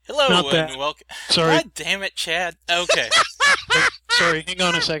Hello and welcome. Sorry. God damn it, Chad. Okay. Sorry, hang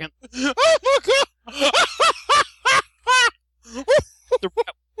on a second.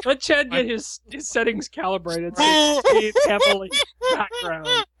 Let Chad get his settings calibrated so it's heavily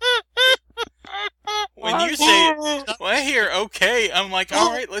background. When you say, when I hear okay, I'm like,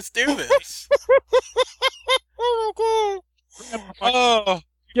 alright, let's do this. Oh,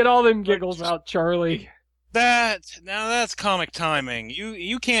 Get all them giggles out, Charlie. that's comic timing.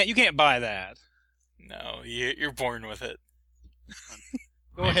 You can't buy that. No, you're born with it.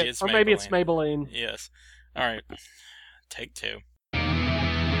 Go ahead. Or maybe it's Maybelline. Yes. Alright. Take two.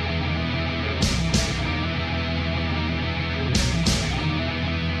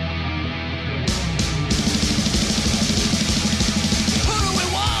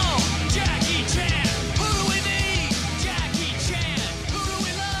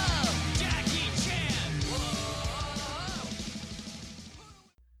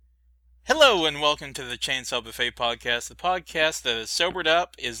 Hello and welcome to the Chainsaw Buffet Podcast, the podcast that is sobered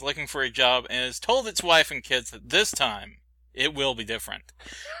up, is looking for a job, and has told its wife and kids that this time it will be different.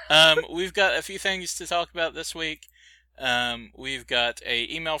 We've got a few things to talk about this week. We've got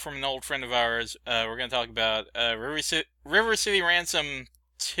an email from an old friend of ours. We're going to talk about River City Ransom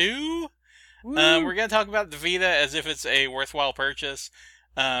 2. We're going to talk about the Vita as if it's a worthwhile purchase,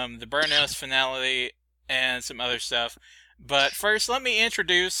 the Burnos finale, and some other stuff. But first, let me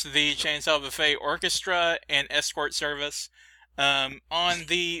introduce the Chainsaw Buffet Orchestra and Escort Service. On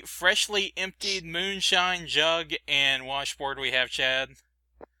the freshly emptied moonshine jug and washboard, we have Chad.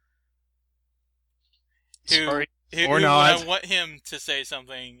 Sorry. Who Or when not. I want him to say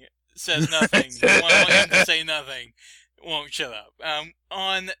something, says nothing. When I want him to say nothing, won't shut up.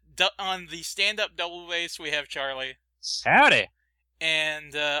 On the stand-up double bass, we have Charlie. Howdy.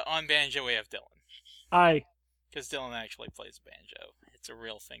 And on banjo, we have Dylan. Hi. Because Dylan actually plays banjo. It's a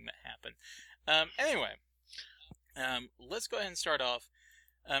real thing that happened. Anyway, let's go ahead and start off.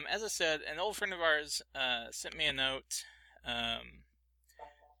 As I said, an old friend of ours sent me a note.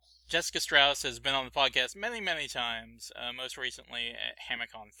 Jessica Strauss has been on the podcast many, many times, most recently at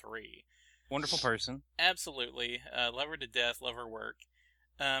HammockOn 3. Wonderful person. Absolutely. Love her to death, love her work.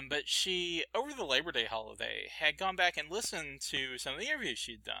 But she, over the Labor Day holiday, had gone back and listened to some of the interviews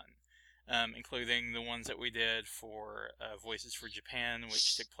she'd done. Including the ones that we did for Voices for Japan,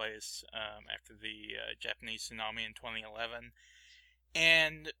 which took place after the Japanese tsunami in 2011.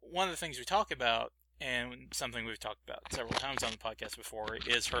 And one of the things we talk about, and something we've talked about several times on the podcast before,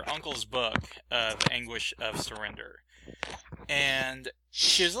 is her uncle's book, The Anguish of Surrender. And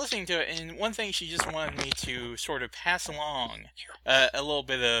she was listening to it, and one thing she just wanted me to sort of pass along a little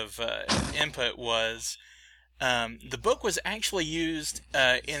bit of input was... the book was actually used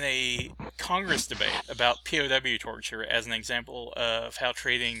in a Congress debate about POW torture as an example of how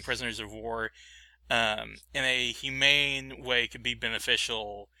treating prisoners of war in a humane way could be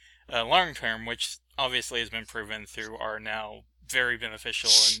beneficial long term, which obviously has been proven through our now very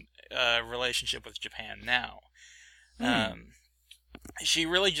beneficial relationship with Japan now. She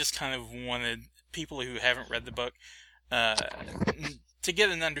really just kind of wanted people who haven't read the book to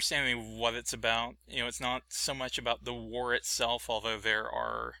get an understanding of what it's about. You know, it's not so much about the war itself, although there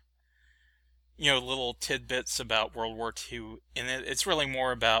are, little tidbits about World War II in it. It's really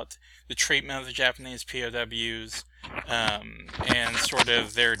more about the treatment of the Japanese POWs, and sort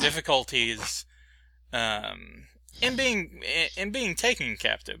of their difficulties, in being taken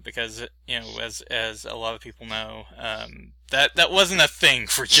captive, because, as a lot of people know, that wasn't a thing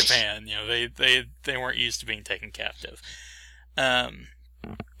for Japan. They weren't used to being taken captive.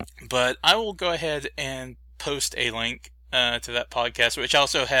 But I will go ahead and post a link to that podcast, which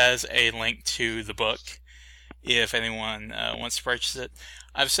also has a link to the book, if anyone wants to purchase it.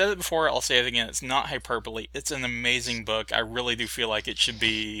 I've said it before, I'll say it again, it's not hyperbole. It's an amazing book. I really do feel like it should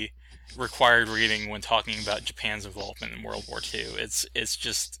be required reading when talking about Japan's involvement in World War II. It's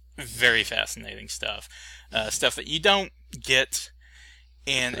just very fascinating stuff. Stuff that you don't get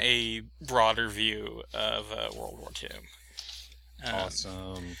in a broader view of World War II.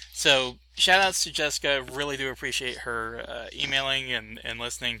 Awesome. So, shout-outs to Jessica. Really do appreciate her emailing and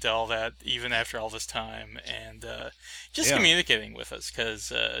listening to all that, even after all this time, and just communicating with us,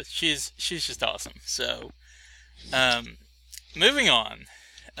 because she's just awesome. So, moving on.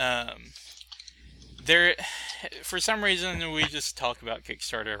 For some reason, we just talk about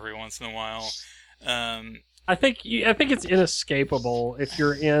Kickstarter every once in a while. I think it's inescapable if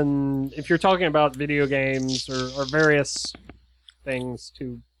you're talking about video games or various things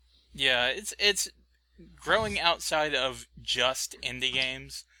too. Yeah, it's growing outside of just indie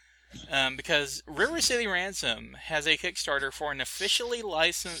games. because River City Ransom has a Kickstarter for an officially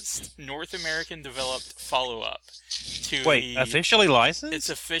licensed North American developed follow-up to Wait, officially licensed? It's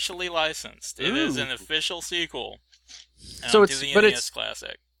officially licensed. It is an official sequel So to the but NES it's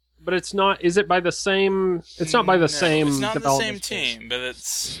Classic. But it's not. Is it by the same? It's not by the same. It's not the same development team. team, but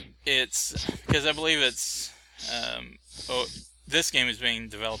it's because I believe it's this game is being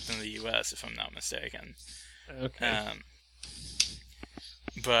developed in the U.S. if I'm not mistaken. Okay.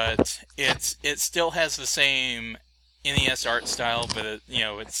 But it still has the same NES art style, but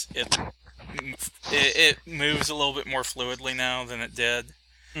it moves a little bit more fluidly now than it did.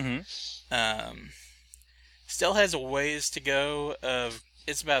 Mm-hmm. Still has a ways to go.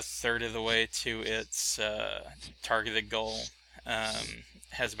 It's about a third of the way to its targeted goal.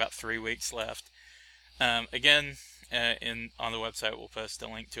 Has about 3 weeks left. Again, on the website, we'll post a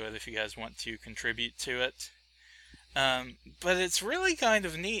link to it if you guys want to contribute to it. But it's really kind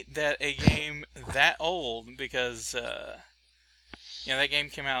of neat that a game that old, because that game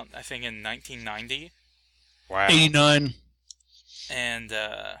came out, I think, in 1990. Wow. 89. And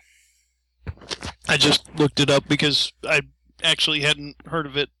I just looked it up because I actually hadn't heard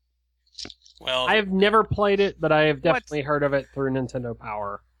of it. well, I have never played it, but I have definitely heard of it through Nintendo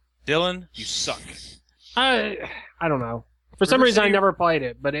Power. Dylan, you suck. I don't know. For some River reason, I City- never played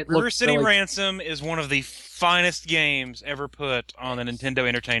it, but it River looks City really... Ransom is one of the finest games ever put on the Nintendo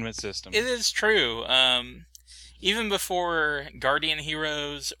Entertainment System. it is true. Even before Guardian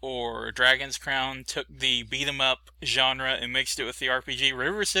Heroes or Dragon's Crown took the beat 'em up genre and mixed it with the RPG,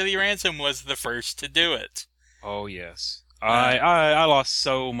 River City Ransom was the first to do it. Oh, yes. I lost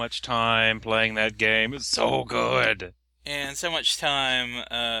so much time playing that game. It's so good. And so much time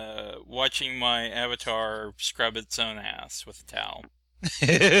watching my avatar scrub its own ass with a towel.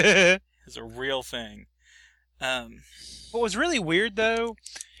 It's a real thing. What was really weird, though,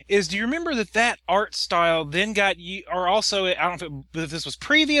 is do you remember that art style then got or also, I don't know if this was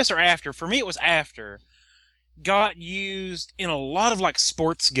previous or after. For me, it was after. Got used in a lot of, like,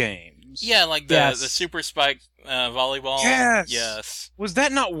 sports games. Yeah, like the Super Spike volleyball. Yes. Was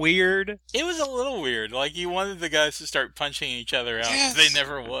that not weird? It was a little weird. Like, you wanted the guys to start punching each other out. Yes. They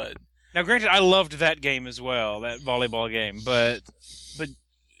never would. Now, granted, I loved that game as well, that volleyball game, but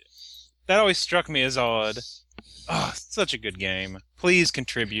that always struck me as odd. Oh, such a good game. Please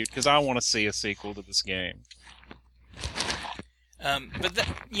contribute, because I want to see a sequel to this game. But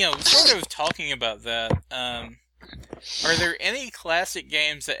sort of talking about that, are there any classic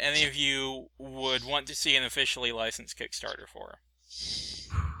games that any of you would want to see an officially licensed Kickstarter for?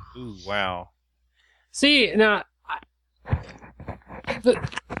 Ooh, wow. See, now, the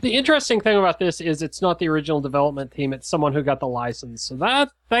interesting thing about this is it's not the original development team, it's someone who got the license. So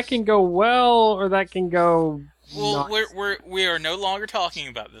that can go well, or that can go Well, not. we are no longer talking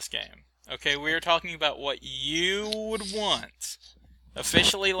about this game. Okay, we are talking about what you would want.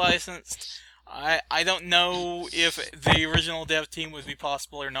 Officially licensed. I don't know if the original dev team would be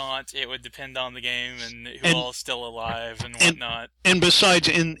possible or not. It would depend on the game and who all is still alive and whatnot. And besides,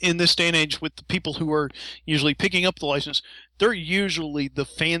 in this day and age, with the people who are usually picking up the license, they're usually the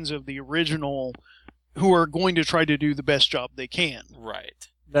fans of the original who are going to try to do the best job they can. Right.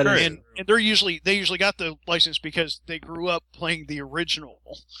 That is And they usually got the license because they grew up playing the original.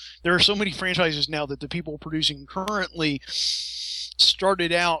 There are so many franchises now that the people producing currently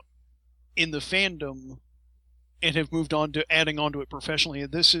started out in the fandom and have moved on to adding onto it professionally.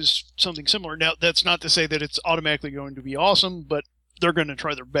 And this is something similar. Now, that's not to say that it's automatically going to be awesome, but they're going to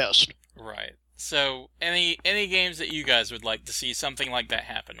try their best. Right. So, any games that you guys would like to see something like that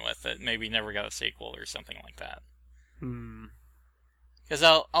happen with that maybe never got a sequel or something like that? Because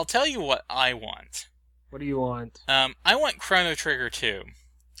I'll tell you what I want. What do you want? I want Chrono Trigger 2.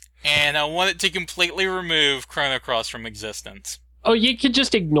 And I want it to completely remove Chrono Cross from existence. Oh, you could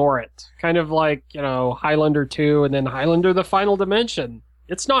just ignore it. Kind of like, Highlander 2 and then Highlander the Final Dimension.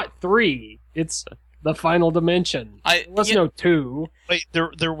 It's not 3. It's the Final Dimension. There was no 2. Wait,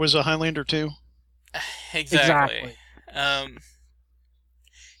 there was a Highlander 2? Exactly. I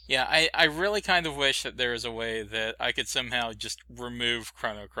really kind of wish that there was a way that I could somehow just remove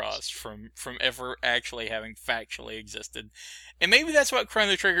Chrono Cross from ever actually having factually existed. And maybe that's what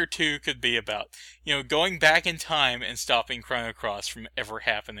Chrono Trigger 2 could be about. Going back in time and stopping Chrono Cross from ever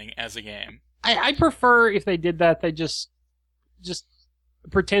happening as a game. I prefer if they did that, they just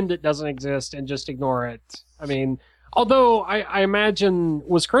pretend it doesn't exist and just ignore it. I mean, although I imagine,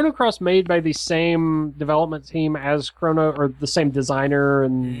 was Chrono Cross made by the same development team as Chrono, or the same designer?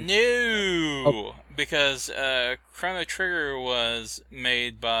 No, because Chrono Trigger was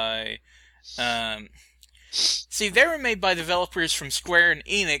made by See, they were made by developers from Square and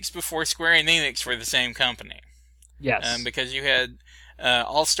Enix before Square and Enix were the same company. Yes. Because you had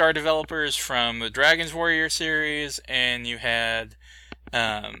all-star developers from the Dragon's Warrior series, and you had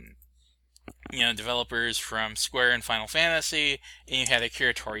developers from Square and Final Fantasy, and you had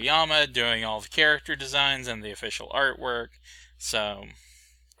Akira Toriyama doing all the character designs and the official artwork. So,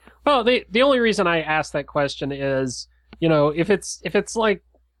 well, the only reason I asked that question is, if it's like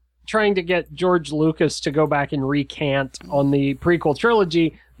trying to get George Lucas to go back and recant on the prequel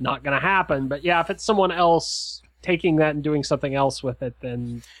trilogy, not going to happen. But yeah, if it's someone else taking that and doing something else with it,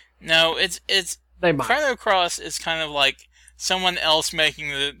 then no, it's they might. Chrono Cross is kind of like someone else making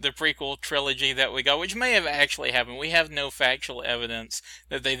the prequel trilogy that we got, which may have actually happened. We have no factual evidence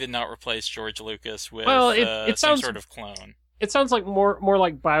that they did not replace George Lucas with some sort of clone. It sounds like more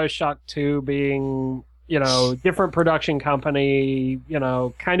like BioShock 2 being, different production company,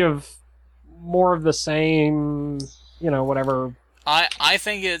 kind of more of the same, whatever. I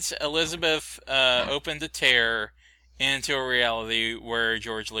think it's Elizabeth opened a tear into a reality where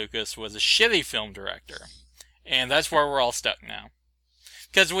George Lucas was a shitty film director. And that's where we're all stuck now.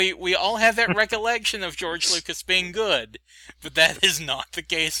 Because we all have that recollection of George Lucas being good, but that is not the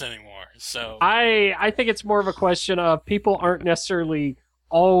case anymore. So I think it's more of a question of people aren't necessarily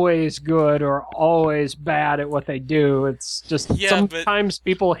always good or always bad at what they do. It's just sometimes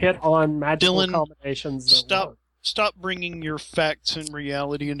people hit on magical Dylan, combinations. Stop bringing your facts and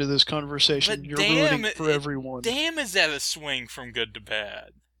reality into this conversation. You're ruining it for everyone. Damn, is that a swing from good to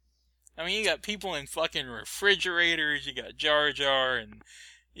bad? I mean, you got people in fucking refrigerators, you got Jar Jar, and,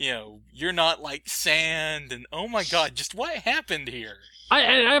 you're not like sand, and oh my god, just what happened here?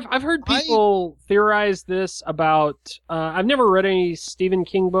 I've heard people theorize this about, I've never read any Stephen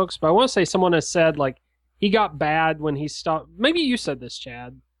King books, but I want to say someone has said, like, he got bad when he stopped, maybe you said this,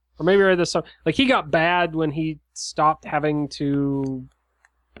 Chad, or maybe I read this, like, he got bad when he stopped having to...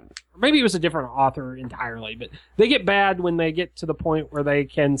 Maybe it was a different author entirely, but they get bad when they get to the point where they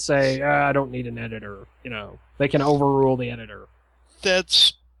can say, I don't need an editor. They can overrule the editor.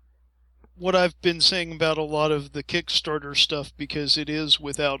 That's what I've been saying about a lot of the Kickstarter stuff, because it is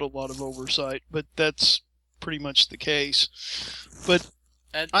without a lot of oversight, but that's pretty much the case. But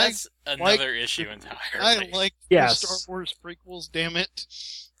that's another issue entirely. I like the Star Wars prequels, damn it.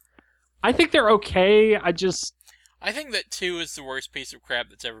 I think they're okay. I think that 2 is the worst piece of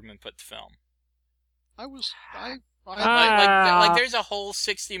crap that's ever been put to film. Like there's a whole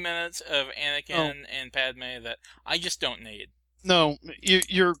 60 minutes of Anakin and Padme that I just don't need. No,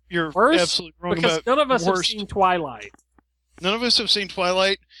 you're worst, absolutely wrong because about none of us worst. have seen Twilight. None of us have seen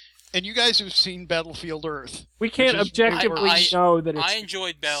Twilight, and you guys have seen Battlefield Earth. We can't objectively know that it's... I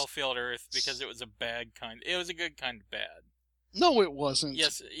enjoyed Battlefield Earth because it was a bad kind. It was a good kind of bad. No, it wasn't.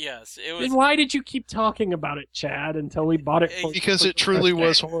 Yes, it was. Then why did you keep talking about it, Chad, until we bought it? Because it truly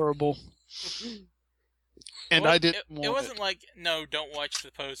was horrible. And I didn't want it. It wasn't like, no, don't watch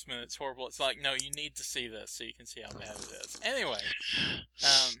the Postman, it's horrible. It's like, no, you need to see this so you can see how bad it is. Anyway.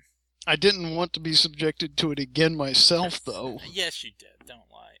 I didn't want to be subjected to it again myself, though. Yes, you did. Don't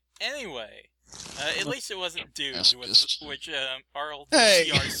lie. Anyway. At least it wasn't Dudes, which our old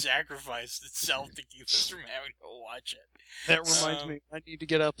VCR sacrificed itself to keep us from having to watch it. That reminds me, I need to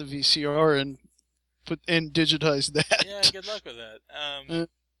get out the VCR and digitize that. Yeah, good luck with that.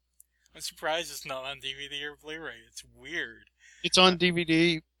 I'm surprised it's not on DVD or Blu-ray. It's weird. It's on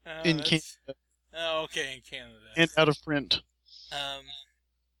DVD in Canada. Oh, okay, in Canada. And out of print.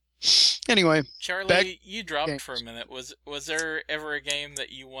 Anyway, Charlie, you dropped for a minute. Was there ever a game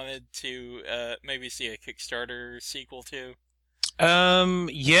that you wanted to maybe see a Kickstarter sequel to?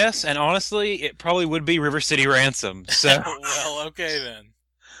 Yes, and honestly, it probably would be River City Ransom. So well, okay then.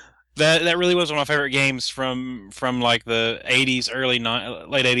 That really was one of my favorite games from like the '80s,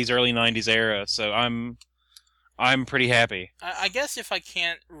 late '80s, early '90s era. So I'm pretty happy. I guess if I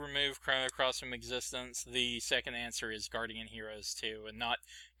can't remove Chrono Cross from existence, the second answer is Guardian Heroes 2, and not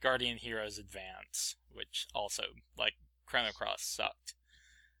Guardian Heroes Advance, which also, like, Chrono Cross sucked.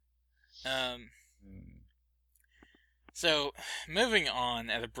 So, moving on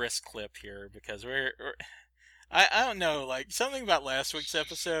at a brisk clip here, because I don't know, like, something about last week's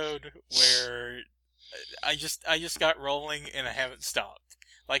episode where I just got rolling and I haven't stopped.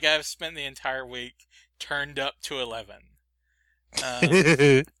 Like, I've spent the entire week turned up to 11.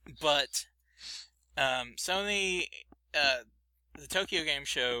 But Sony, the Tokyo Game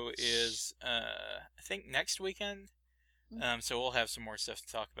Show is, I think, next weekend. So we'll have some more stuff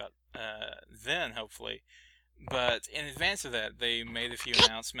to talk about then, hopefully. But in advance of that, they made a few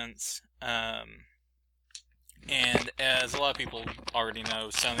announcements. And as a lot of people already know,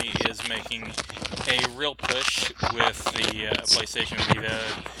 Sony is making a real push with the PlayStation Vita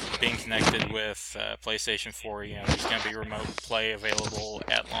being connected with PlayStation 4. You know, there's going to be remote play available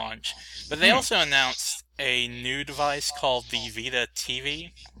at launch. But they also announced a new device called the Vita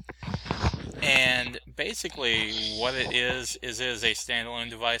TV. And basically what it is it is a standalone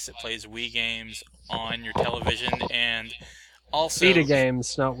device that plays Wii games on your television and also... Vita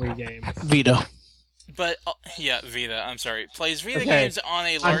games, not Wii games. Vita. But, Vita, I'm sorry. Plays Vita games on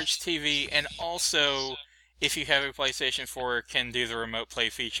a large TV, and also, if you have a PlayStation 4, can do the remote play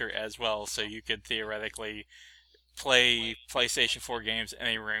feature as well, so you could theoretically play PlayStation 4 games in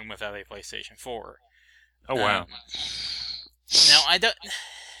a room without a PlayStation 4. Oh, wow. Now,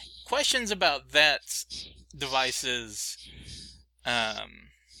 questions about that device's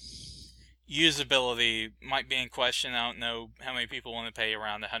usability might be in question. I don't know how many people want to pay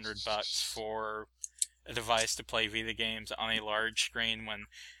around $100 for a device to play Vita games on a large screen when,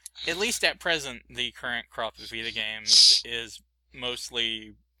 at least at present, the current crop of Vita games is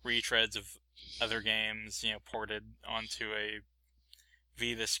mostly retreads of other games, you know, ported onto a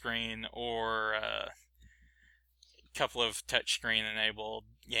Vita screen or a couple of touchscreen enabled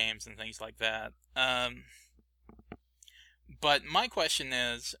games and things like that. But my question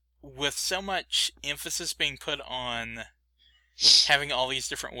is, with so much emphasis being put on having all these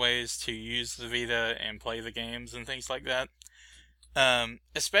different ways to use the Vita and play the games and things like that,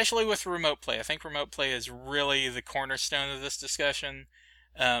 especially with remote play. I think remote play is really the cornerstone of this discussion.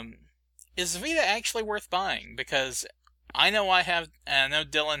 Is the Vita actually worth buying? Because I know I have, and I know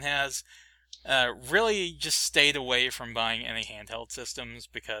Dylan has, really just stayed away from buying any handheld systems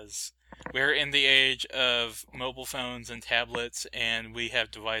because we're in the age of mobile phones and tablets, and we have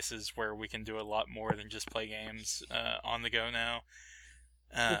devices where we can do a lot more than just play games on the go now.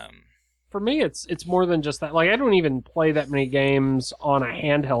 For me, it's more than just that. Like, I don't even play that many games on a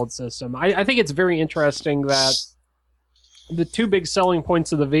handheld system. I think it's very interesting that the two big selling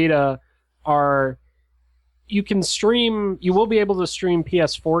points of the Vita are you will be able to stream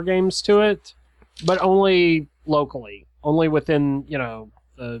PS4 games to it, but only locally, only within, you know,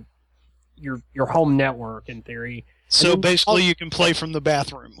 your home network in theory. So basically, you can play from the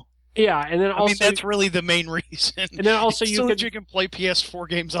bathroom. Yeah, and then also, I mean, that's really the main reason. And then also you can play PS4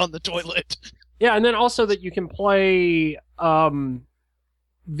 games on the toilet. Yeah, and then also that you can play Vita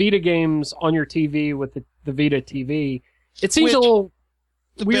games on your TV with the Vita TV. It seems a little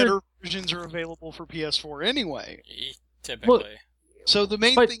weird. Better versions are available for PS4 anyway. Typically. Well, so the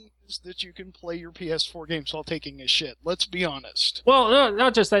main thing is that you can play your PS4 games while taking a shit. Let's be honest. Well, no,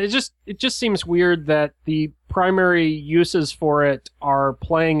 not just that. It just seems weird that the primary uses for it are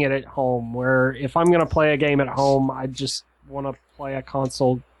playing it at home. Where if I'm going to play a game at home, I just want to play a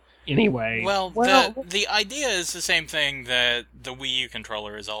console anyway. Well, the idea is the same thing that the Wii U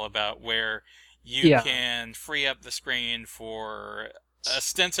controller is all about, where you can free up the screen for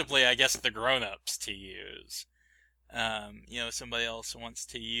ostensibly, I guess, the grown-ups to use. You know, somebody else wants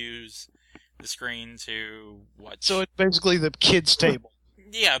to use the screen to watch. So it's basically the kids' table.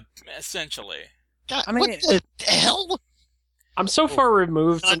 Yeah, essentially. God, I mean, what the hell? I'm so far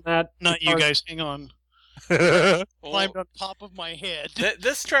removed from that. Not you guys. Hang on. Climbed on top of my head.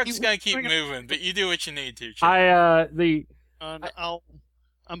 This truck's gonna keep moving, but you do what you need to.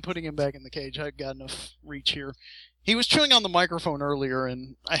 I'm putting him back in the cage. I've got enough reach here. He was chewing on the microphone earlier,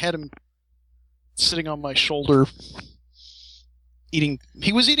 and I had him sitting on my shoulder, eating.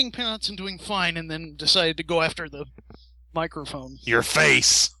 He was eating peanuts and doing fine, and then decided to go after the microphone. Your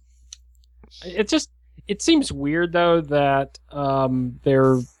face. It seems weird though that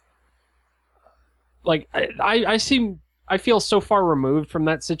they're like I feel so far removed from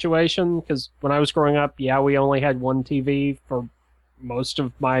that situation because when I was growing up, we only had one TV for most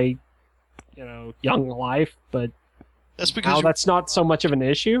of my, you know, young life, but that's because now that's not so much of an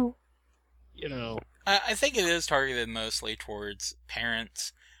issue. You know, I think it is targeted mostly towards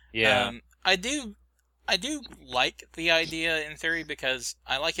parents. Yeah, I do like the idea in theory because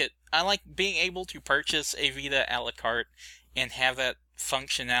I like it. I like being able to purchase a Vita a la carte and have that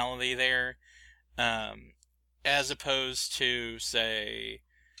functionality there, as opposed to say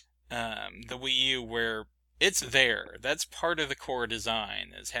the Wii U where it's there. That's part of the core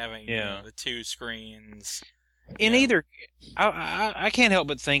design is having you know, the two screens. In either, I can't help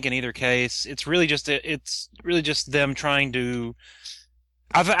but think in either case, it's really just them trying to.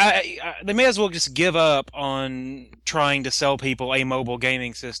 They may as well just give up on trying to sell people a mobile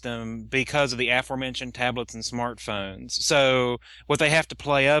gaming system because of the aforementioned tablets and smartphones. So what they have to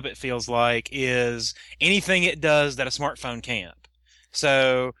play up, it feels like, is anything it does that a smartphone can't.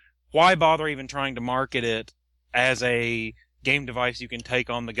 So why bother even trying to market it as a game device you can take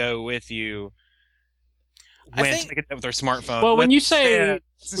on the go with you I when think- taking it with their smartphone. Well, when Let's you say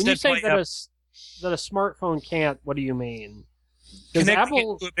instead play that up that a smartphone can't, what do you mean? Because connecting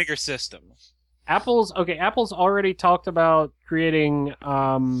Apple it to a bigger system. Apple's already talked about creating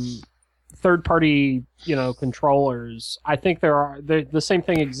third-party, controllers. I think the same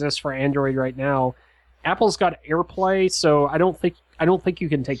thing exists for Android right now. Apple's got AirPlay, so I don't think you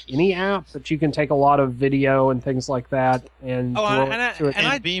can take any app, but you can take a lot of video and things like that and throw it to it.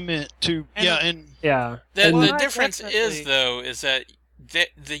 And beam it to and Yeah. The I difference definitely- is that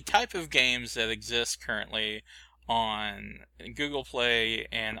the type of games that exist currently on Google Play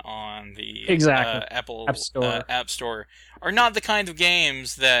and on the Exactly. Apple App Store. are not the kind of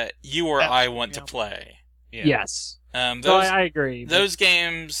games that you or I want to yeah. play. Yeah. Yes. Those So I agree. those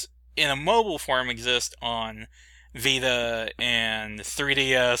games in a mobile form exist on Vita and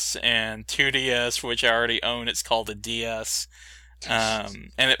 3DS and 2DS, which I already own. It's called a DS,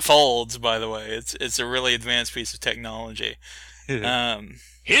 and it folds. By the way, it's a really advanced piece of technology.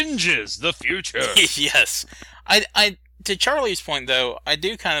 Hinges the future. Yes, I to Charlie's point though, I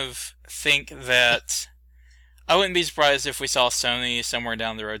do kind of think that I wouldn't be surprised if we saw Sony somewhere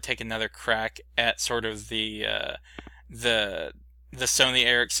down the road take another crack at sort of the Sony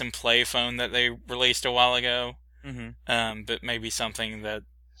Ericsson Play phone that they released a while ago. Mm-hmm. But maybe something that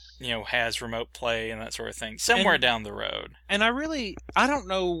has remote play and that sort of thing somewhere down the road. And I don't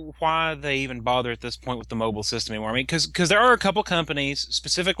know why they even bother at this point with the mobile system anymore. I mean, because there are a couple companies,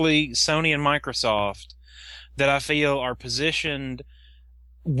 specifically Sony and Microsoft, that I feel are positioned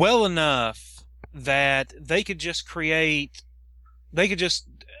well enough that they could just make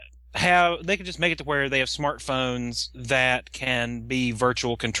it to where they have smartphones that can be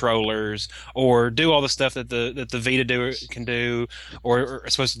virtual controllers or do all the stuff that the Vita can do or are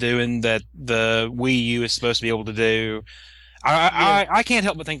supposed to do, and that the Wii U is supposed to be able to do. I can't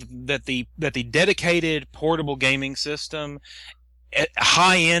help but think that the dedicated portable gaming system,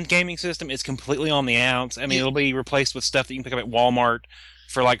 high-end gaming system, is completely on the outs. I mean, it'll be replaced with stuff that you can pick up at Walmart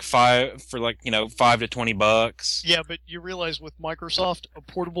for $5 to $20. Yeah, but you realize with Microsoft, a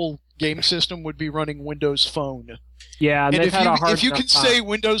portable game system would be running Windows Phone. Yeah, and if you can say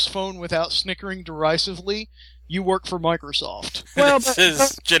Windows Phone without snickering derisively, you work for Microsoft. Well, This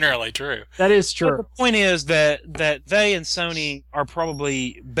is generally true. that is But true. the point is that they and Sony are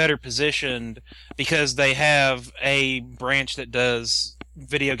probably better positioned because they have a branch that does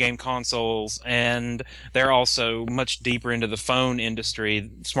video game consoles, and they're also much deeper into the smartphone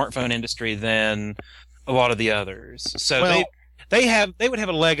industry than a lot of the others. So Well, they would have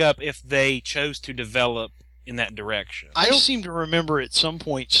a leg up if they chose to develop in that direction. I seem to remember at some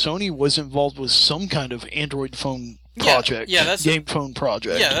point Sony was involved with some kind of Android phone project. Game phone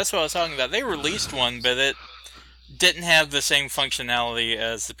project. Yeah, that's what I was talking about. They released one, but it didn't have the same functionality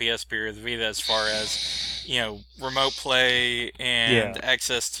as the PSP or the Vita as far as remote play and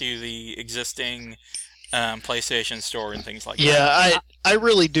access to the existing PlayStation Store and things like that. Yeah, I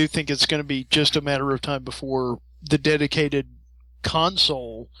really do think it's going to be just a matter of time before the dedicated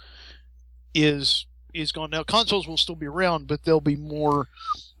console is gone. Now, consoles will still be around, but they'll be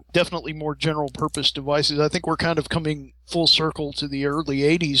definitely more general purpose devices. I think we're kind of coming full circle to the early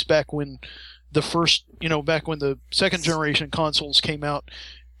 80s, back when the second generation consoles came out,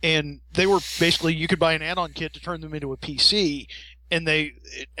 and they were basically, you could buy an add-on kit to turn them into a PC, and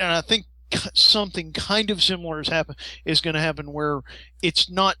I think something kind of similar is going to happen, where it's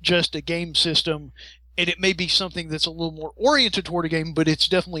not just a game system, and it may be something that's a little more oriented toward a game, but it's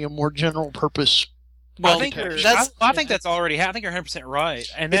definitely a more general purpose. Well, I think that's already happening. I think you're 100% right,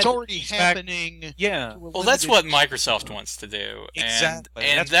 and It's already happening. Yeah. Well, that's what Microsoft wants to do. Exactly.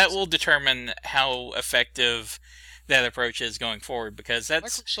 And that will determine how effective that approach is going forward, because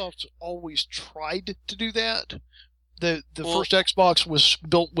Microsoft's always tried to do that. The first Xbox was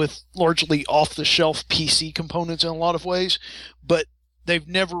built with largely off-the-shelf PC components in a lot of ways, but they've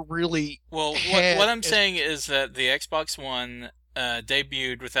never really. Well, what I'm saying is that the Xbox One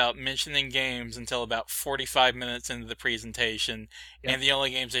debuted without mentioning games until about 45 minutes into the presentation, and the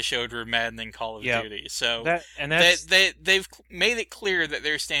only games they showed were Madden and Call of Duty. So they've made it clear that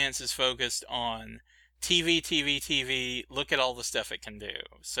their stance is focused on TV. Look at all the stuff it can do.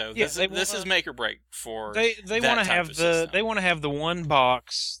 So this is make or break for. They want to have the one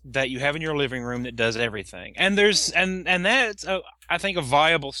box that you have in your living room that does everything, and that's I think a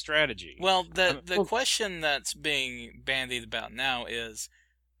viable strategy. Well, the question that's being bandied about now is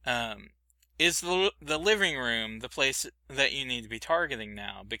the living room the place that you need to be targeting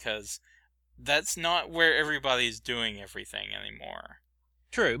now, because that's not where everybody's doing everything anymore.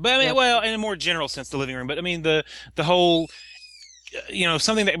 True, but I mean, Yep. well, in a more general sense, the living room. But I mean, the whole,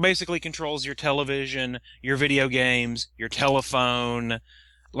 something that basically controls your television, your video games, your telephone,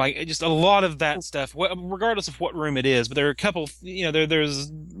 like just a lot of that stuff, regardless of what room it is. But there are a couple,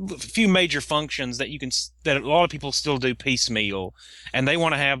 there's a few major functions that that a lot of people still do piecemeal, and they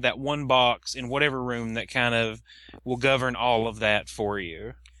want to have that one box in whatever room that kind of will govern all of that for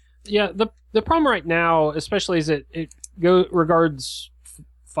you. Yeah, the problem right now, especially as it regards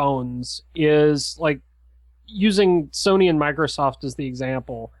phones, is like using Sony and Microsoft as the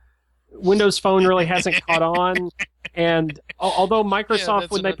example. Windows Phone really hasn't caught on, and although Microsoft,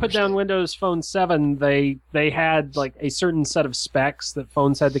 when they put down Windows Phone 7, they had like a certain set of specs that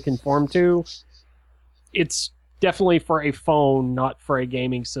phones had to conform to. It's definitely for a phone, not for a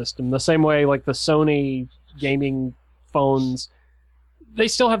gaming system. The same way, like the Sony gaming phones, they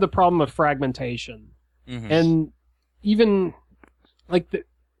still have the problem of fragmentation. Mm-hmm. And even like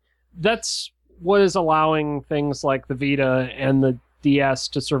that's what is allowing things like the Vita and the DS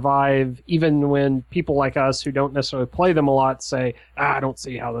to survive, even when people like us who don't necessarily play them a lot say, I don't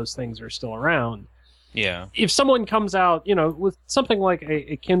see how those things are still around. Yeah. If someone comes out, with something like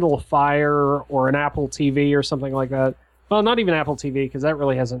a Kindle Fire or an Apple TV or something like that, well, not even Apple TV, because that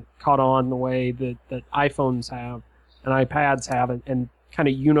really hasn't caught on the way that iPhones have and iPads have, and kind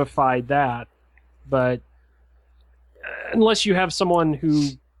of unified that. But unless you have someone who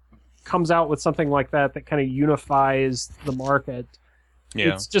comes out with something like that kind of unifies the market,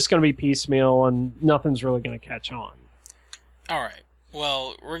 it's just going to be piecemeal and nothing's really going to catch on. All right.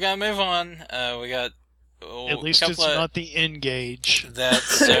 Well, we're going to move on. We got at least it's not the N-Gage.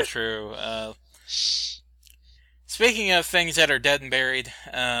 That's so true. Speaking of things that are dead and buried,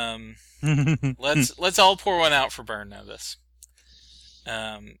 let's all pour one out for Burn Notice.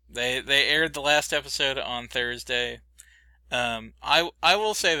 They aired the last episode on Thursday. I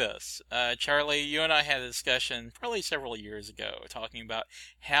will say this, Charlie, you and I had a discussion probably several years ago talking about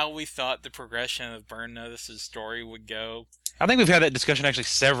how we thought the progression of Burn Notice's story would go. I think we've had that discussion actually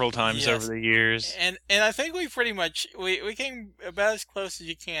several times over the years. And I think we pretty much, we came about as close as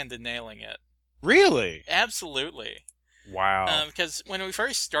you can to nailing it. Really? Absolutely. Wow. Because when we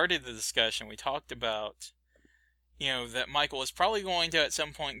first started the discussion, we talked about, that Michael was probably going to at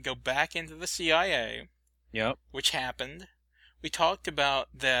some point go back into the CIA. Yep. Which happened. We talked about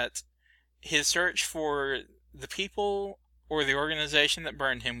that his search for the people or the organization that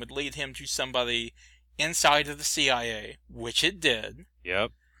burned him would lead him to somebody inside of the CIA, which it did.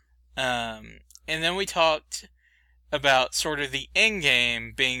 Yep. And then we talked about sort of the end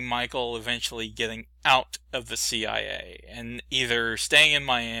game being Michael eventually getting out of the CIA and either staying in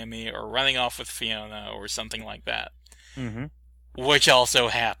Miami or running off with Fiona or something like that. Mm-hmm. Which also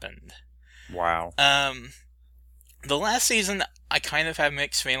happened. Wow. The last season I kind of have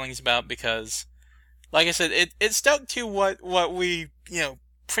mixed feelings about because, like I said, it stuck to what we,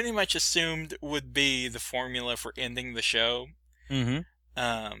 pretty much assumed would be the formula for ending the show. Mm-hmm.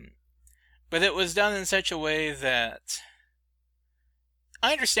 But it was done in such a way that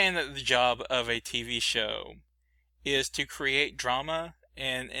I understand that the job of a TV show is to create drama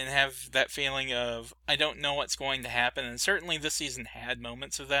and have that feeling of, I don't know what's going to happen, and certainly this season had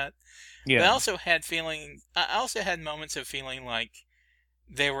moments of that. Yeah. But I also had moments of feeling like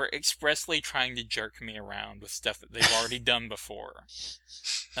they were expressly trying to jerk me around with stuff that they've already done before.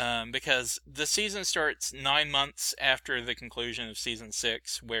 Because the season starts 9 months after the conclusion of season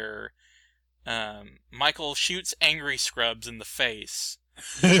 6, where Michael shoots Angry Scrubs in the face,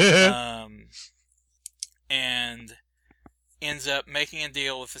 and ends up making a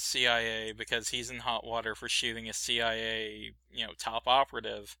deal with the CIA because he's in hot water for shooting a CIA, top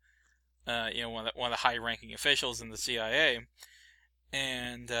operative. One of the high-ranking officials in the CIA,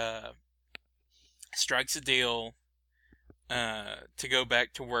 and strikes a deal to go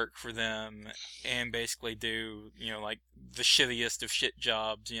back to work for them and basically do, like the shittiest of shit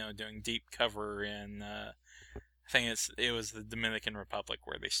jobs, doing deep cover in, I think it was the Dominican Republic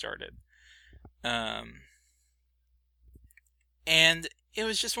where they started. And it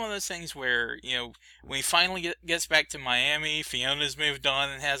was just one of those things where, when he finally gets back to Miami, Fiona's moved on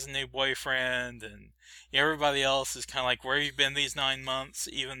and has a new boyfriend, and everybody else is kind of like, where have you been these 9 months,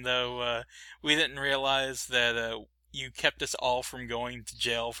 even though we didn't realize that you kept us all from going to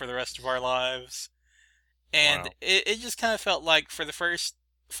jail for the rest of our lives. And Wow. it just kind of felt like for the first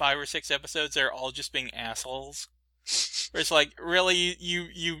 5 or 6 episodes, they're all just being assholes. Where it's like, really,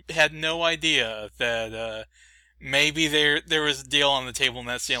 you had no idea that maybe there was a deal on the table and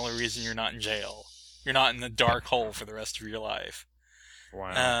that's the only reason you're not in jail. You're not in the dark hole for the rest of your life.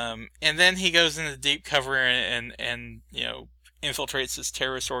 Wow. And then he goes into deep cover and infiltrates this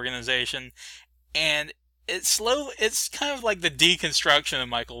terrorist organization, and it's kind of like the deconstruction of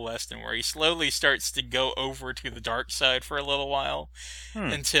Michael Weston, where he slowly starts to go over to the dark side for a little while,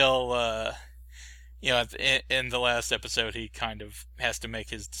 until, in the last episode, he kind of has to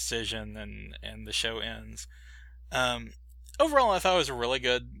make his decision, and the show ends. Overall, I thought it was a really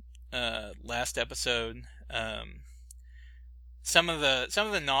good last episode. Some of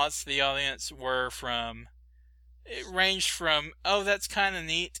the nods to the audience ranged from, oh, that's kind of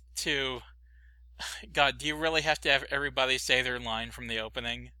neat, to, God, do you really have to have everybody say their line from the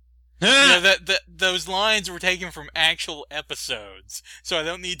opening? Those lines were taken from actual episodes, so I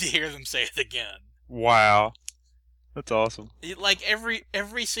don't need to hear them say it again. Wow. That's awesome. Like,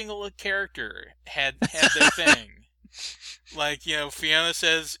 every single character had their thing. Like, Fiona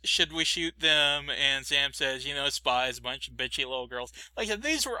says, should we shoot them? And Sam says, spies, a bunch of bitchy little girls. Like,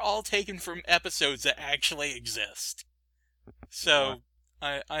 these were all taken from episodes that actually exist. So,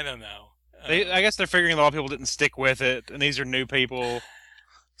 I don't know. I guess they're figuring a lot of people didn't stick with it, and these are new people.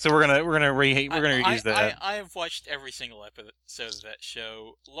 So we're gonna reuse that. I have watched every single episode of that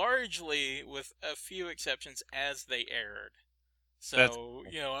show, largely with a few exceptions, as they aired. So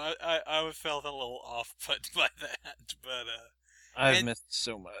I felt a little off-put by that, but I've missed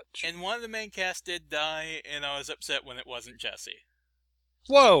so much. And one of the main cast did die, and I was upset when it wasn't Jesse.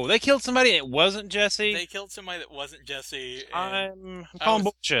 Whoa! They killed somebody and it wasn't Jesse? They killed somebody that wasn't Jesse. I'm calling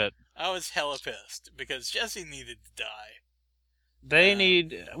bullshit. I was hella pissed because Jesse needed to die.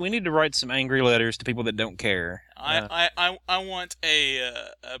 We need to write some angry letters to people that don't care. I want a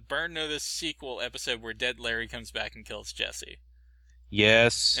Burn Notice sequel episode where Dead Larry comes back and kills Jesse.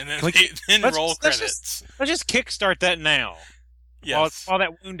 Yes. And then roll credits. Let's just kickstart that now. Yes. While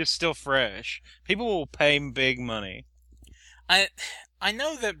that wound is still fresh. People will pay big money. I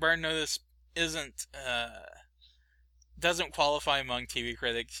know that Burn Notice doesn't qualify among TV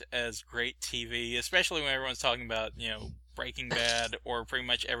critics as great TV, especially when everyone's talking about, Breaking Bad or pretty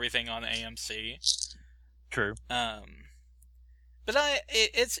much everything on AMC. True. But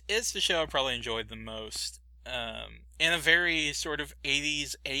it's the show I probably enjoyed the most. In a very sort of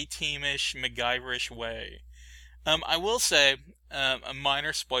 80s A-Team-ish, MacGyver-ish way. I will say, a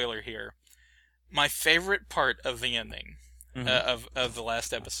minor spoiler here. My favorite part of the ending of the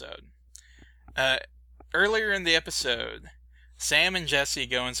last episode. Earlier in the episode, Sam and Jesse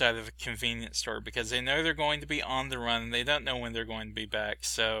go inside of a convenience store because they know they're going to be on the run and they don't know when they're going to be back.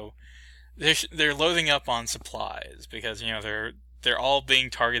 So they're loading up on supplies because they're all being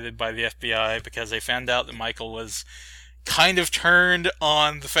targeted by the FBI because they found out that Michael was kind of turned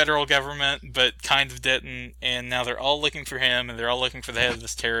on the federal government, but kind of didn't, and now they're all looking for him, and they're all looking for the head of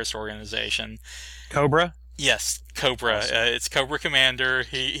this terrorist organization. Cobra? Yes, Cobra. Awesome. It's Cobra Commander.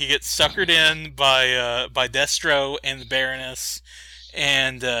 He gets suckered in by Destro and the Baroness,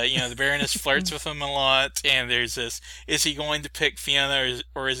 and the Baroness flirts with him a lot, and there's this, is he going to pick Fiona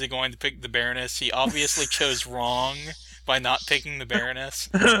or is he going to pick the Baroness? He obviously chose wrong by not picking the Baroness,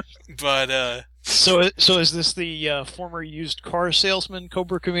 but So is this the former used car salesman,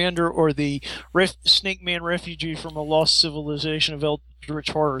 Cobra Commander, or the Snake Man refugee from a lost civilization of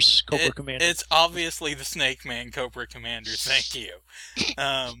Eldritch Horrors, Cobra Commander? It's obviously the Snake Man, Cobra Commander. Thank you.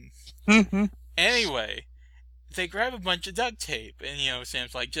 Anyway, they grab a bunch of duct tape, and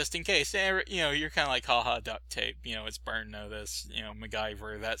Sam's like, just in case. And, you're kind of like, haha, duct tape. It's Burn Notice,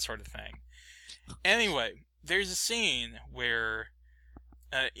 MacGyver, that sort of thing. Anyway, there's a scene where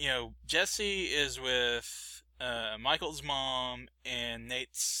Jesse is with Michael's mom and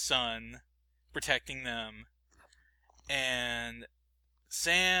Nate's son, protecting them, and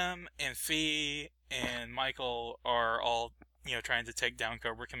Sam and Fee and Michael are all, trying to take down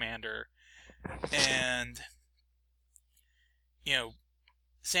Cobra Commander, and,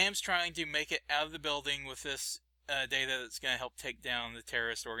 Sam's trying to make it out of the building with this data that's going to help take down the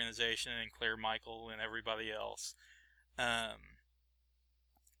terrorist organization and clear Michael and everybody else.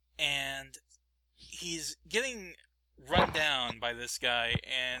 And he's getting run down by this guy,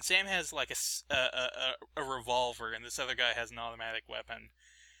 and Sam has like a revolver, and this other guy has an automatic weapon.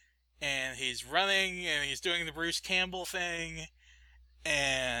 And he's running, and he's doing the Bruce Campbell thing,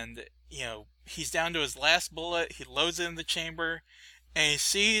 and, he's down to his last bullet. He loads it in the chamber, and he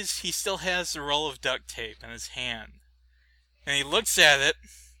sees he still has the roll of duct tape in his hand. And he looks at it,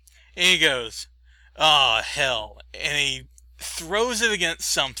 and he goes, "Oh, hell." And he throws it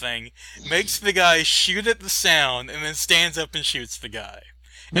against something, makes the guy shoot at the sound, and then stands up and shoots the guy.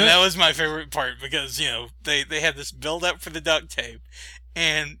 And that was my favorite part because, they had this build up for the duct tape,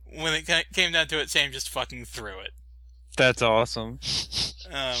 and when it came down to it, Sam just fucking threw it. That's awesome.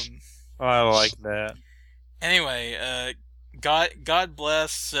 I like that. Anyway, God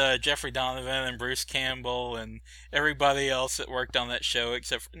bless Jeffrey Donovan and Bruce Campbell and everybody else that worked on that show,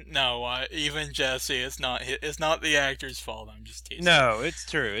 except for, even Jesse. It's not the actor's fault. I'm just teasing. No, it's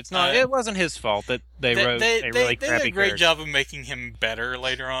true. It's not. It wasn't his fault that they wrote a really crappy They did a great character. job of making him better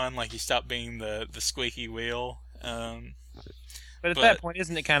later on. Like he stopped being the squeaky wheel. But at that point,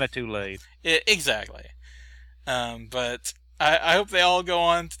 isn't it kind of too late? Exactly. But I hope they all go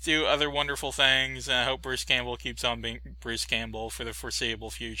on to do other wonderful things, and I hope Bruce Campbell keeps on being Bruce Campbell for the foreseeable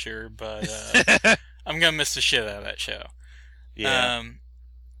future, but I'm going to miss the shit out of that show. Yeah.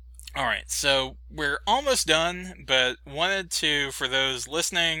 Alright, so we're almost done, but wanted to, for those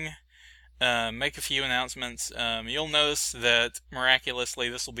listening, make a few announcements. You'll notice that, miraculously,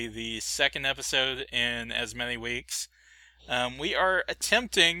 this will be the second episode in as many weeks. We are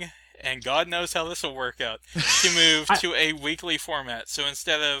attempting, and God knows how this will work out, to move to a weekly format. So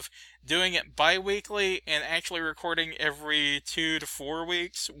instead of doing it bi-weekly and actually recording every 2 to 4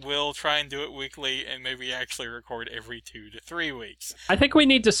 weeks, we'll try and do it weekly and maybe actually record every 2 to 3 weeks. I think we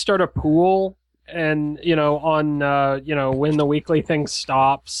need to start a pool and, on, when the weekly thing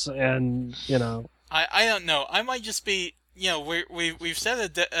stops and, I don't know. I might just be, we've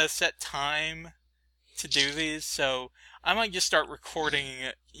set a set time to do these, so I might just start recording,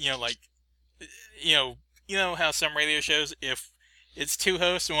 how some radio shows, if it's 2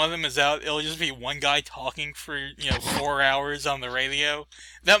 hosts and one of them is out, it'll just be one guy talking for, 4 hours on the radio.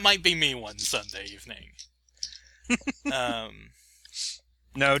 That might be me one Sunday evening.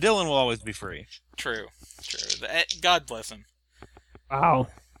 No, Dylan will always be free. True. God bless him. Wow.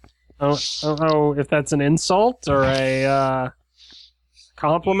 I don't know if that's an insult or a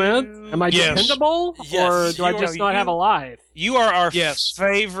compliment. Am I dependable? Yes, or do I just not have a life? You are our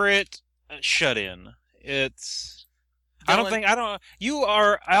favorite shut-in. I'm just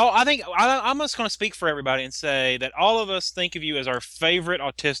going to speak for everybody and say that all of us think of you as our favorite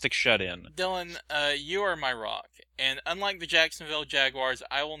autistic shut-in. Dylan, you are my rock. And unlike the Jacksonville Jaguars,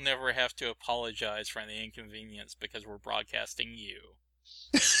 I will never have to apologize for any inconvenience because we're broadcasting you.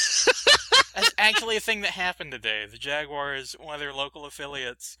 That's actually a thing that happened today. The Jaguars, one of their local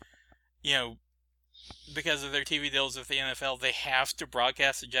affiliates, because of their TV deals with the NFL, they have to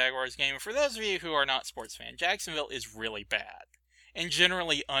broadcast the Jaguars game. For those of you who are not sports fans, Jacksonville is really bad and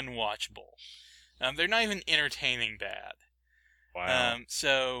generally unwatchable. They're not even entertaining bad. Wow.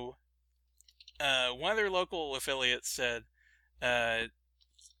 One of their local affiliates said,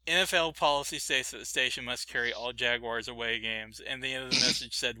 NFL policy states that the station must carry all Jaguars away games, and the end of the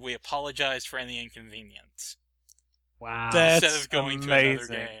message said, "We apologize for any inconvenience." Wow. That's instead of going amazing.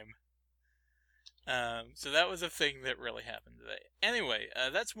 to another game. So that was a thing that really happened today. Anyway,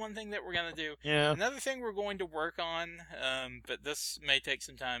 that's one thing that we're going to do. Yeah. Another thing we're going to work on, but this may take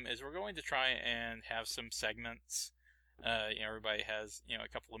some time, is we're going to try and have some segments. Everybody has, a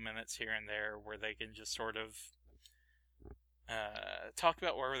couple of minutes here and there where they can just sort of talk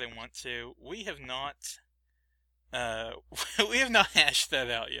about wherever they want to. We have not hashed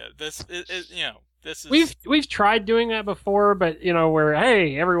that out yet. This is we've tried doing that before, but where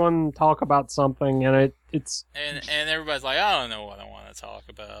everyone talk about something and it's and everybody's like, I don't know what I want to talk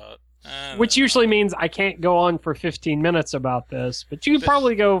about. Which usually means I can't go on for 15 minutes about this, but you could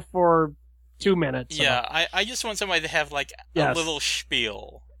probably go for 2 minutes. Yeah, I just want somebody to have like a little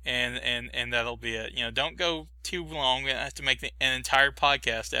spiel. And that'll be it. Don't go too long. We have to make an entire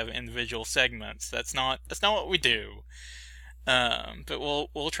podcast out of individual segments. That's not what we do. But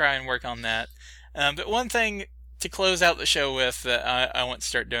we'll try and work on that. But one thing to close out the show with that I want to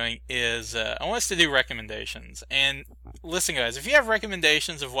start doing is I want us to do recommendations. And listen, guys, if you have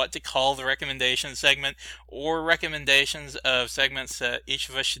recommendations of what to call the recommendation segment, or recommendations of segments that each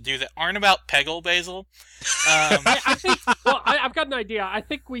of us should do that aren't about Peggle Basil, I think. Well, I've got an idea. I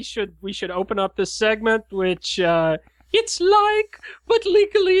think we should open up this segment, which it's like, but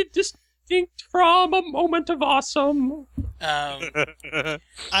legally distinct from a moment of awesome. I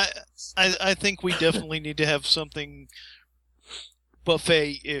think we definitely need to have something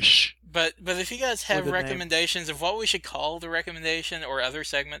buffet-ish. But if you guys have recommendations of what we should call the recommendation or other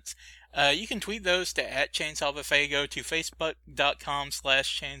segments, you can tweet those to @ChainsawBuffet. Go to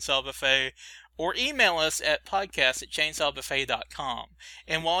facebook.com/ChainsawBuffet, or email us at podcast@chainsawbuffet.com.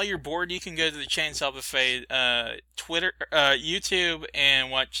 And while you're bored, you can go to the Chainsaw Buffet Twitter, YouTube,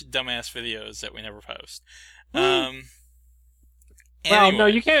 and watch dumbass videos that we never post. Well, no,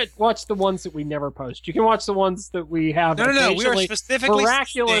 you can't watch the ones that we never post. You can watch the ones that we have No, we are specifically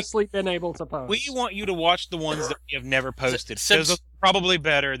miraculously been able to post. We want you to watch the ones that we have never posted. Those are probably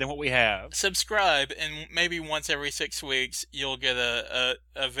better than what we have. Subscribe, and maybe once every 6 weeks, you'll get a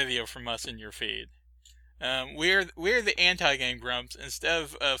video from us in your feed. We're the anti-game grumps. Instead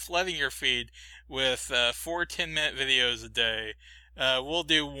of flooding your feed with 4 10-minute videos a day, we'll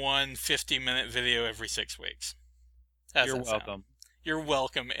do one 50-minute video every 6 weeks. How's You're that sound? welcome. You're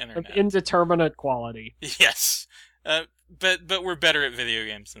welcome, Of Internet. indeterminate quality. Yes. But we're better at video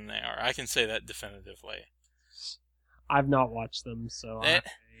games than they are. I can say that definitively. I've not watched them, so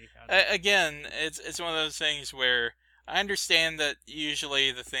Again, it's one of those things where I understand that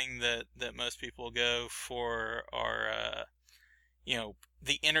usually the thing that most people go for are,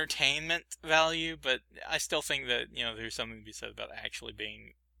 the entertainment value, but I still think that, there's something to be said about actually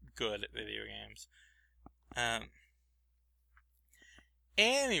being good at video games.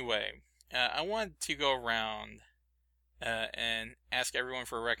 Anyway, I wanted to go around and ask everyone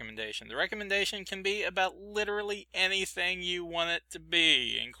for a recommendation. The recommendation can be about literally anything you want it to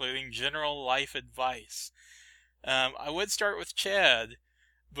be, including general life advice. I would start with Chad,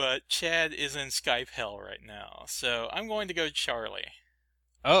 but Chad is in Skype hell right now, so I'm going to go Charlie.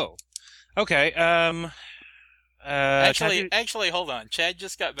 Oh, okay. Actually, hold on. Chad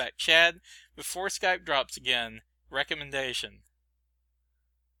just got back. Chad, before Skype drops again, recommendation.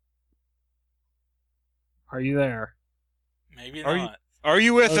 Are you there? Maybe Are you- not. Are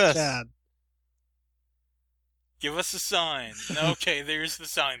you with Oh, us? Chad. Give us a sign. Okay, there's the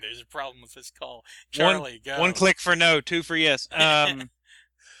sign. There's a problem with this call. Charlie, go. 1 click for no, 2 for yes. Okay.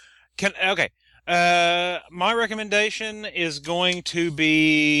 My recommendation is going to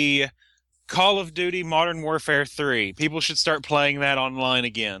be Call of Duty Modern Warfare 3. People should start playing that online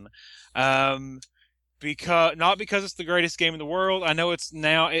again. Not because it's the greatest game in the world. I know it's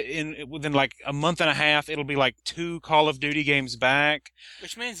now within like a month and a half, it'll be like 2 Call of Duty games back.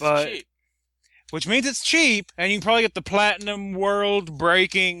 Which means but- it's cheap. Which means it's cheap, and you can probably get the Platinum World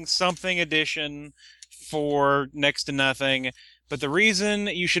Breaking Something Edition for next to nothing. But the reason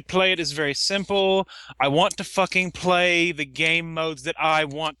you should play it is very simple. I want to fucking play the game modes that I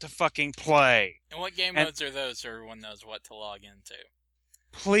want to fucking play. And what game modes are those so everyone knows what to log into?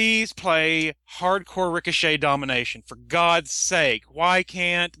 Please play Hardcore Ricochet Domination. For God's sake, why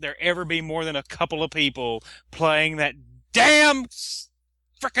can't there ever be more than a couple of people playing that damn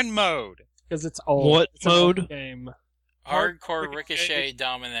frickin' mode? Because it's old. What It's an old mode? game. Hardcore Ricochet. Ricochet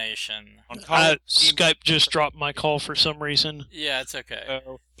Domination. On Call of Duty. Skype just dropped my call for some reason. Yeah, it's okay.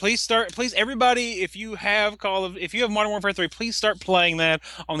 So please everybody, if you have Modern Warfare 3, please start playing that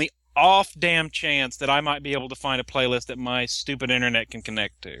on the off damn chance that I might be able to find a playlist that my stupid internet can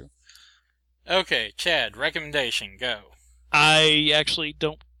connect to. Okay, Chad, recommendation, go. I actually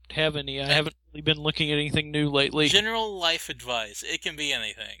don't have any. I haven't really been looking at anything new lately. General life advice. It can be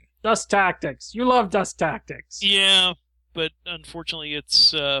anything. Dust Tactics. You love Dust Tactics. Yeah, but unfortunately,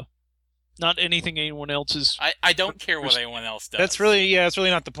 it's not anything anyone else is. I don't care what anyone else does. That's really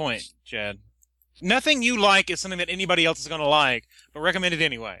not the point, Chad. Nothing you like is something that anybody else is going to like, but recommend it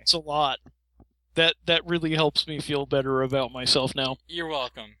anyway. It's a lot. That really helps me feel better about myself now. You're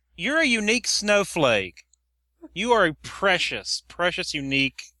welcome. You're a unique snowflake. You are a precious, precious,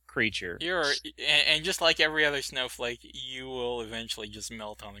 unique creature. And just like every other snowflake, you will eventually just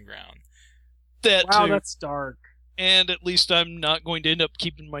melt on the ground. That Wow, too. that's dark. And at least I'm not going to end up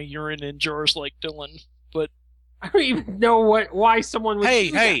keeping my urine in jars like Dylan. But I don't even know why someone would.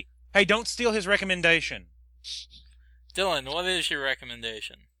 do that. Hey! Don't steal his recommendation. Dylan, what is your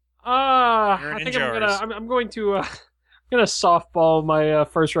recommendation? Urine I in think jars. I'm going to softball my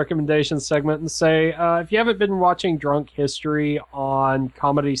first recommendation segment and say if you haven't been watching Drunk History on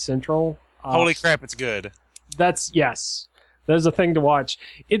Comedy Central, Holy crap, it's good. That's a thing to watch.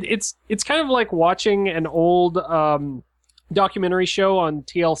 It's kind of like watching an old documentary show on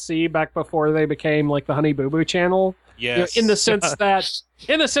TLC back before they became like the Honey Boo Boo channel. Yes. In the sense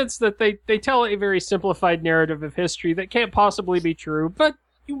that they tell a very simplified narrative of history that can't possibly be true, but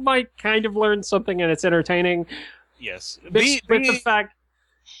you might kind of learn something and it's entertaining. Yes. Mixed with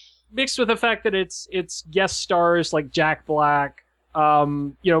the fact that it's guest stars like Jack Black,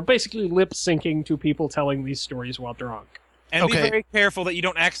 basically lip syncing to people telling these stories while drunk. And be Okay. very careful that you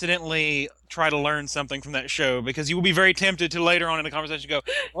don't accidentally try to learn something from that show, because you will be very tempted to later on in the conversation go,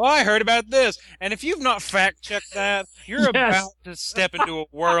 "Well, I heard about this." And if you've not fact-checked that, you're Yes. about to step into a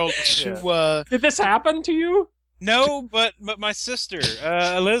world. to Did this happen to you? No, but my sister,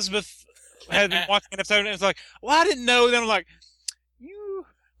 Elizabeth, had been watching an episode and it was like, "Well, I didn't know." Then I'm like,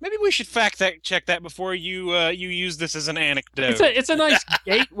 Maybe we should fact check that before you use this as an anecdote. It's a nice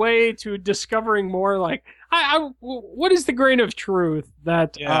gateway to discovering more. Like, what is the grain of truth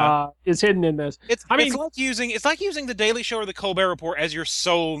that is hidden in this? It's like using the Daily Show or the Colbert Report as your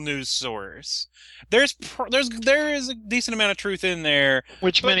sole news source. There is a decent amount of truth in there,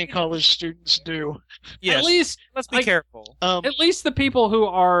 which many college students do. Yes, at least let's be careful. At least the people who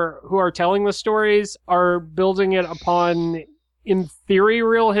are telling the stories are building it upon, in theory,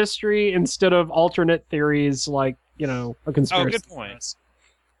 real history instead of alternate theories like, a conspiracy. Oh, good point.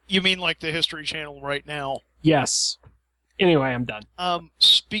 You mean like the History Channel right now? Yes. Anyway, I'm done.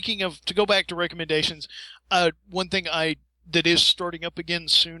 Speaking of, to go back to recommendations, one thing that is starting up again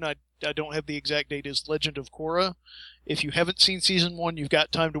soon, I don't have the exact date, is Legend of Korra. If you haven't seen season 1, you've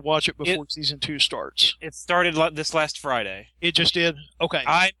got time to watch it before season 2 starts. It started this last Friday. It just did? Okay.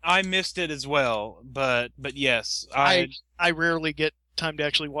 I missed it as well, but yes. I rarely get time to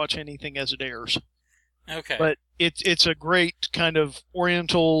actually watch anything as it airs. Okay. But it's a great kind of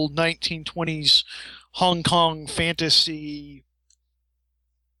Oriental 1920s Hong Kong fantasy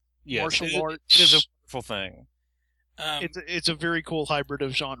martial arts. It is a wonderful thing. It's a very cool hybrid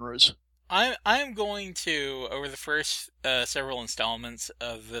of genres. I am going to, over the first several installments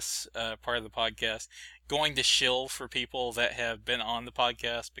of this part of the podcast, going to shill for people that have been on the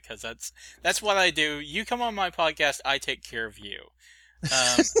podcast, because that's what I do. You come on my podcast, I take care of you.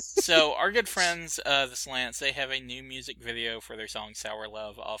 So our good friends, the Slants, they have a new music video for their song Sour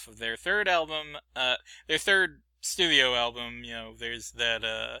Love off of their third album, their third studio album. There's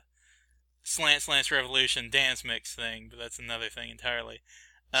that Slants Revolution dance mix thing, but that's another thing entirely.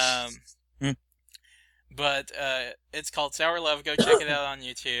 But it's called Sour Love. Go check it out on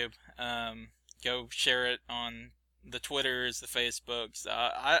YouTube. Go share it on the Twitters, the Facebooks.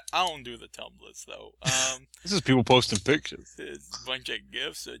 I don't do the Tumblrs though. This is people posting pictures. It's a bunch of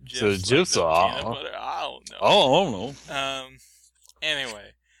GIFs. GIFs are. Peanut butter. I don't know. Oh, I don't know.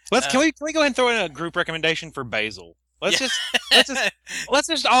 Anyway, can we go ahead and throw in a group recommendation for Basil? Let's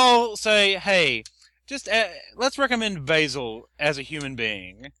just all say, hey, let's recommend Basil as a human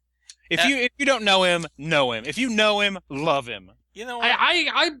being. If you don't know him, know him. If you know him, love him. You know what?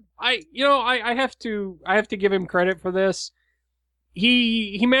 I have to give him credit for this.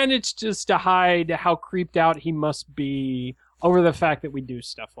 He managed just to hide how creeped out he must be over the fact that we do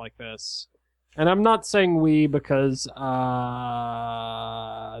stuff like this. And I'm not saying we because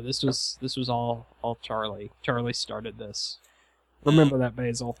this was all Charlie. Charlie started this. Remember that,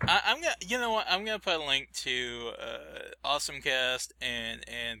 Basil. I'm gonna put a link to AwesomeCast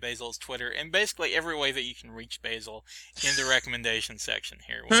and Basil's Twitter and basically every way that you can reach Basil in the recommendation section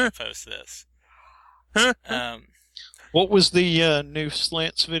here when I post this. What was the new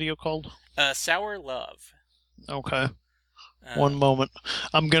Slants video called? Sour Love. Okay. One moment.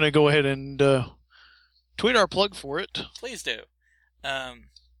 I'm gonna go ahead and tweet our plug for it. Please do.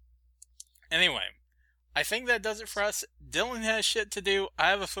 Anyway. I think that does it for us. Dylan has shit to do. I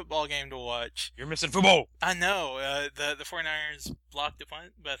have a football game to watch. You're missing football. I know. The 49ers blocked a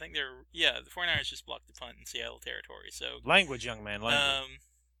punt, but I think the 49ers just blocked a punt in Seattle territory. So language, young man, language.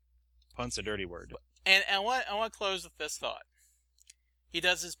 Punt's a dirty word. And I want to close with this thought. He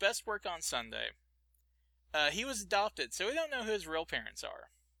does his best work on Sunday. He was adopted, so we don't know who his real parents are.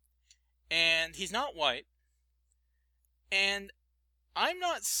 And he's not white. And I'm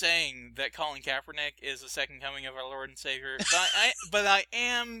not saying that Colin Kaepernick is the second coming of our Lord and Savior, but I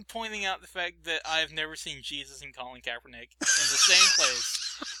am pointing out the fact that I have never seen Jesus and Colin Kaepernick in the same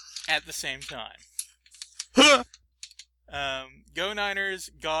place at the same time. Go Niners.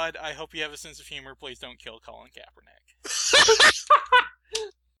 God, I hope you have a sense of humor. Please don't kill Colin Kaepernick.